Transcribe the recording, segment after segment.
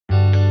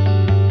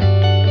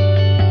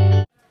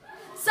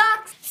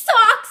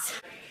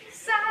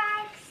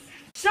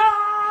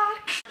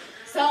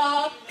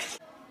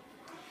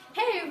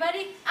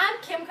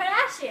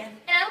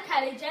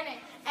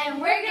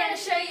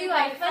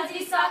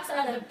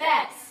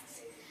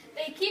best.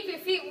 They keep your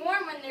feet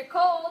warm when they're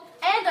cold.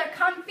 And are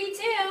comfy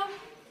too.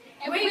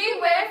 And we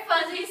wear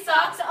fuzzy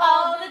socks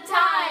all the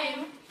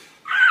time.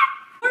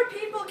 More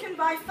people can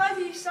buy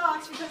fuzzy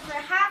socks because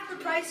they're half the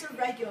price of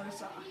regular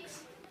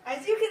socks.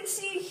 As you can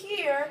see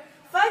here,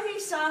 fuzzy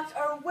socks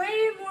are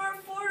way more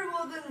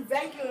affordable than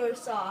regular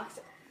socks.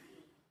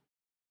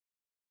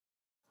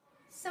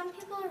 Some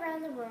people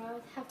around the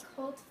world have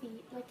cold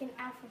feet, like in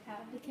Africa,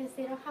 because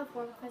they don't have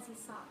warm fuzzy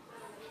socks.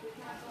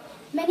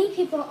 Many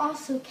people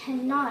also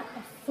cannot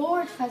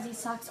afford fuzzy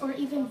socks or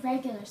even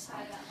regular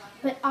socks,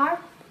 but our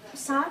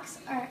socks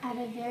are at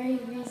a very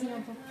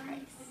reasonable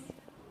price.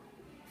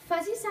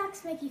 Fuzzy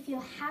socks make you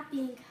feel happy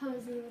and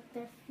cozy with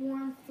their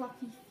warm,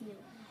 fluffy feel.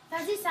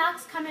 Fuzzy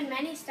socks come in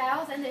many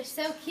styles and they're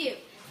so cute.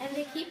 And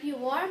they keep you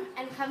warm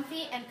and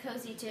comfy and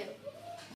cozy too.